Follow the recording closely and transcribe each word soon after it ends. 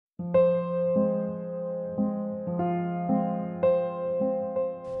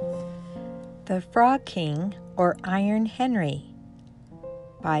The Frog King, or Iron Henry,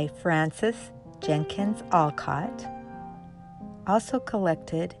 by Francis Jenkins Olcott, also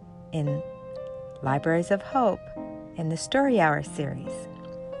collected in Libraries of Hope in the Story Hour series.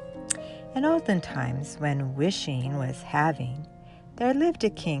 In olden times, when wishing was having, there lived a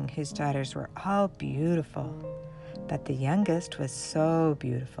king whose daughters were all beautiful, but the youngest was so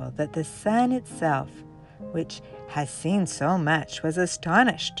beautiful that the sun itself, which has seen so much, was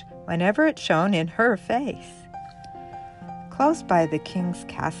astonished whenever it shone in her face. Close by the king's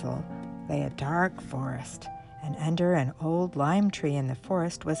castle lay a dark forest, and under an old lime tree in the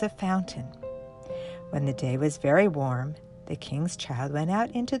forest was a fountain. When the day was very warm, the king's child went out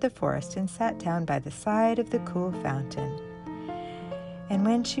into the forest and sat down by the side of the cool fountain. And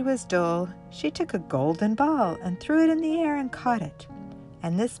when she was dull, she took a golden ball and threw it in the air and caught it.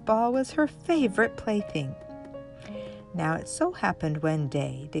 And this ball was her favorite plaything. Now it so happened one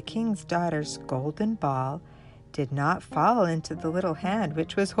day the king's daughter's golden ball did not fall into the little hand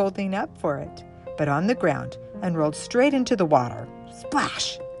which was holding up for it, but on the ground and rolled straight into the water.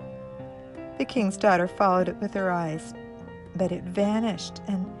 Splash! The king's daughter followed it with her eyes, but it vanished,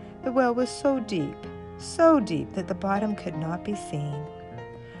 and the well was so deep that the bottom could not be seen.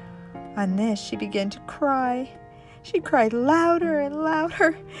 On this she began to cry. She cried louder and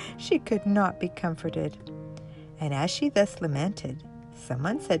louder. She could not be comforted. And as she thus lamented,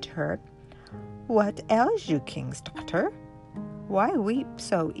 someone said to her, "What ails you, king's daughter? Why weep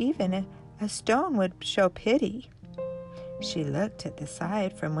so? Even a stone would show pity." She looked at the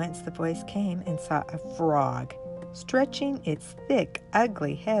side from whence the voice came and saw a frog stretching its thick,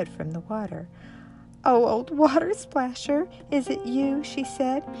 ugly head from the water. "Oh, old water splasher, is it you?" she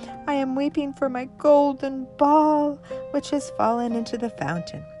said. "I am weeping for my golden ball, which has fallen into the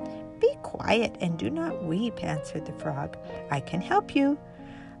fountain." "Be quiet and do not weep," answered the frog. "I can help you.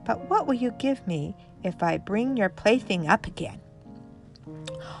 But what will you give me if I bring your plaything up again?"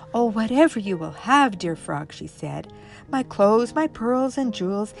 "Oh, whatever you will have, dear frog," she said. "My clothes, my pearls and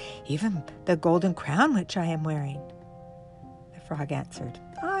jewels, even the golden crown which I am wearing." The frog answered,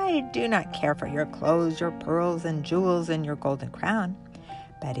 "I do not care for your clothes, your pearls and jewels, and your golden crown.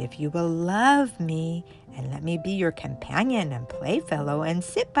 But if you will love me and let me be your companion and playfellow and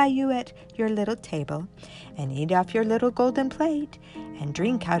sit by you at your little table and eat off your little golden plate and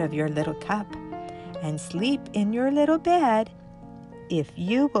drink out of your little cup and sleep in your little bed, if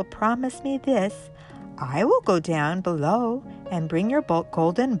you will promise me this, I will go down below and bring your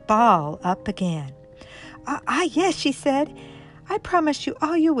golden ball up again." Yes," she said. "I promise you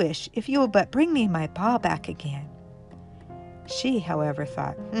all you wish, if you will but bring me my ball back again." She, however,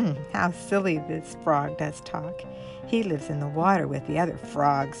 thought, how silly this frog does talk. He lives in the water with the other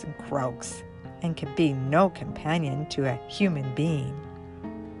frogs and croaks, and can be no companion to a human being.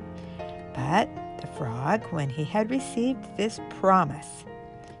 But the frog, when he had received this promise,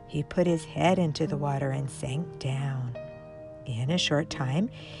 he put his head into the water and sank down. In a short time,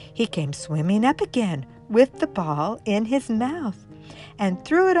 he came swimming up again with the ball in his mouth and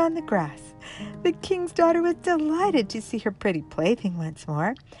threw it on the grass. The king's daughter was delighted to see her pretty plaything once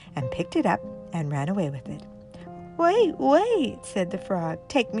more and picked it up and ran away with it. "Wait, wait," said the frog.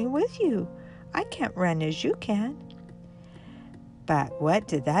 "Take me with you. I can't run as you can." But what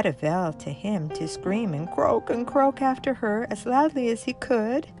did that avail to him to scream and croak after her as loudly as he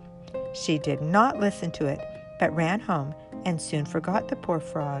could? She did not listen to it, but ran home and soon forgot the poor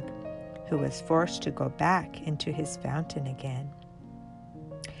frog, who was forced to go back into his fountain again.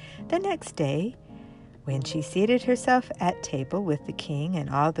 The next day, when she seated herself at table with the king and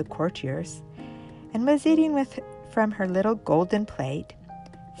all the courtiers, and was eating from her little golden plate,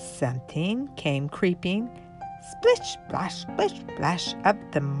 something came creeping, splish, splash, splish, splash, up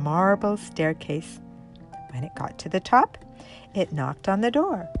the marble staircase. When it got to the top, it knocked on the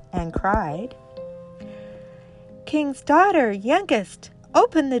door and cried, "King's daughter, youngest,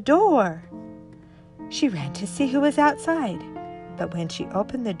 open the door." She ran to see who was outside, but when she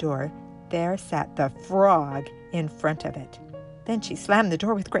opened the door, there sat the frog in front of it. Then she slammed the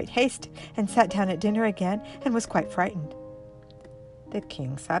door with great haste and sat down at dinner again and was quite frightened. The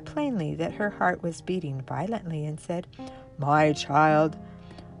king saw plainly that her heart was beating violently and said, "My child,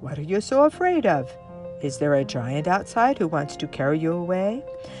 what are you so afraid of? Is there a giant outside who wants to carry you away?"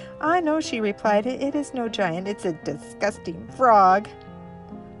 "No," she replied. "It is no giant. It's a disgusting frog."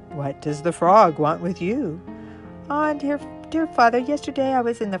 "What does the frog want with you?" Dear father, yesterday I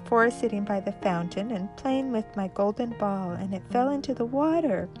was in the forest sitting by the fountain and playing with my golden ball, and it fell into the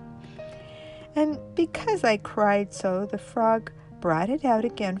water. And because I cried so, the frog brought it out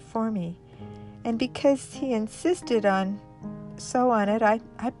again for me. And because he insisted on sew on it. I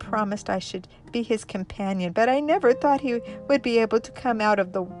promised I should be his companion, but I never thought he would be able to come out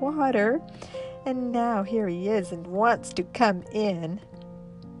of the water. And now here he is and wants to come in."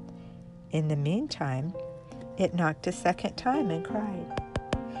 In the meantime, it knocked a second time and cried,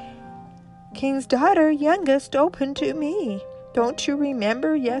 "King's daughter, youngest, open to me. Don't you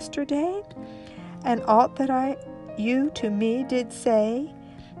remember yesterday? And aught that you to me did say,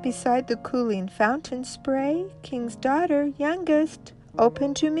 beside the cooling fountain spray? King's daughter, youngest,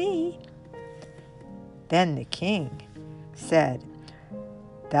 open to me." Then the king said,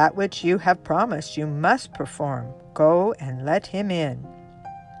 "That which you have promised you must perform. Go and let him in."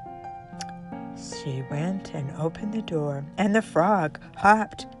 She went and opened the door, and the frog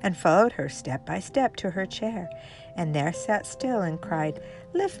hopped and followed her step by step to her chair, and there sat still and cried,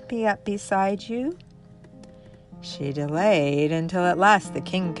 "Lift me up beside you." She delayed until at last the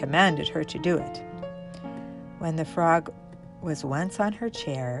king commanded her to do it. When the frog was once on her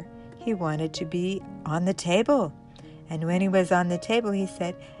chair, he wanted to be on the table. And when he was on the table, he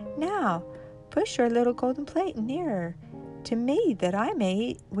said, "Now push your little golden plate nearer to me, that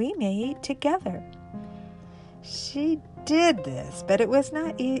we may eat together." She did this, but it was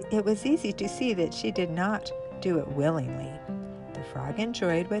easy to see that she did not do it willingly. The frog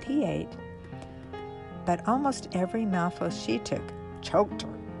enjoyed what he ate, but almost every mouthful she took choked her.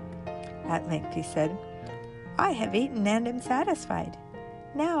 At length he said, "I have eaten and am satisfied.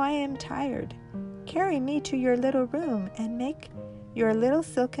 Now I am tired. Carry me to your little room and make your little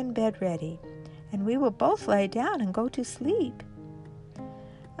silken bed ready, and we will both lie down and go to sleep."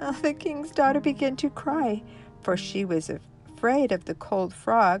 The king's daughter began to cry, for she was afraid of the cold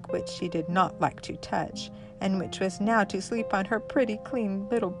frog, which she did not like to touch, and which was now to sleep on her pretty clean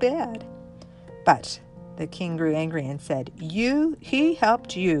little bed. But the king grew angry and said, "He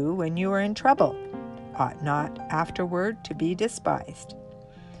helped you when you were in trouble, ought not afterward to be despised."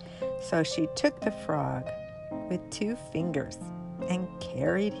 So she took the frog with 2 fingers and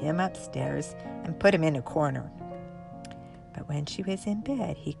carried him upstairs and put him in a corner. But when she was in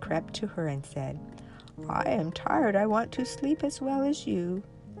bed, he crept to her and said, "I am tired. I want to sleep as well as you.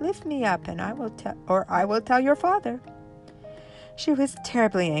 Lift me up, and I will tell your father." She was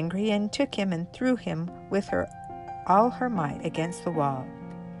terribly angry and took him and threw him with all her might against the wall.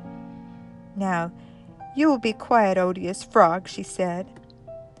 "Now, you will be quiet, odious frog," she said.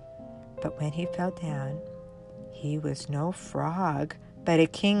 But when he fell down, he was no frog, but a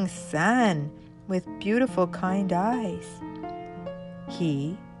king's son with beautiful, kind eyes.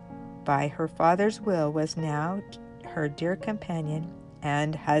 He, by her father's will, was now her dear companion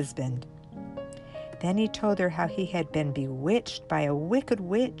and husband. Then he told her how he had been bewitched by a wicked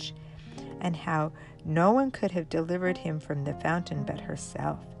witch, and how no one could have delivered him from the fountain but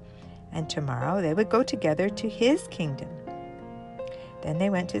herself, and tomorrow they would go together to his kingdom. Then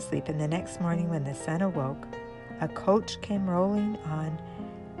they went to sleep, and the next morning when the sun awoke, a coach came rolling on,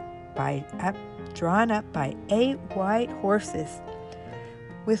 drawn up by 8 white horses,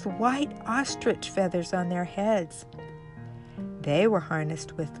 with white ostrich feathers on their heads. They were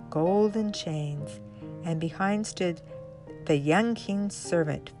harnessed with golden chains, and behind stood the young king's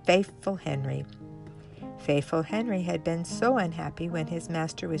servant, Faithful Henry. Faithful Henry had been so unhappy when his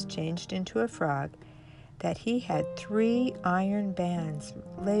master was changed into a frog that he had 3 iron bands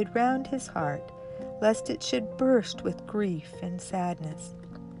laid round his heart, lest it should burst with grief and sadness.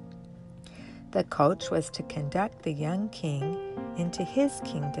 The coach was to conduct the young king into his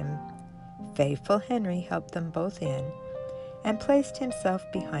kingdom. Faithful Henry helped them both in, and placed himself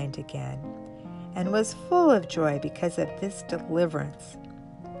behind again, and was full of joy because of this deliverance.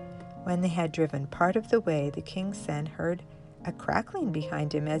 When they had driven part of the way, the king's son heard a crackling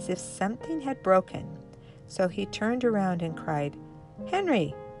behind him as if something had broken. So he turned around and cried,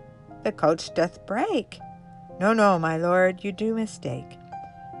 "Henry, the coach doth break." "No, no, my lord, you do mistake.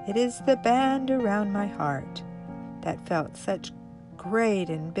 It is the band around my heart that felt such great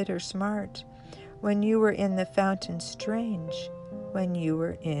and bitter smart when you were in the fountain strange, when you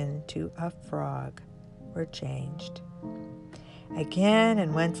were into a frog were changed." Again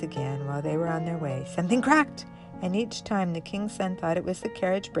and once again, while they were on their way, something cracked, and each time the king's son thought it was the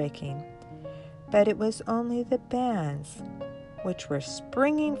carriage breaking. But it was only the bands, which were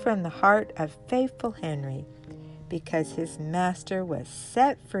springing from the heart of Faithful Henry, because his master was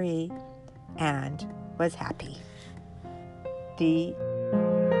set free and was happy. The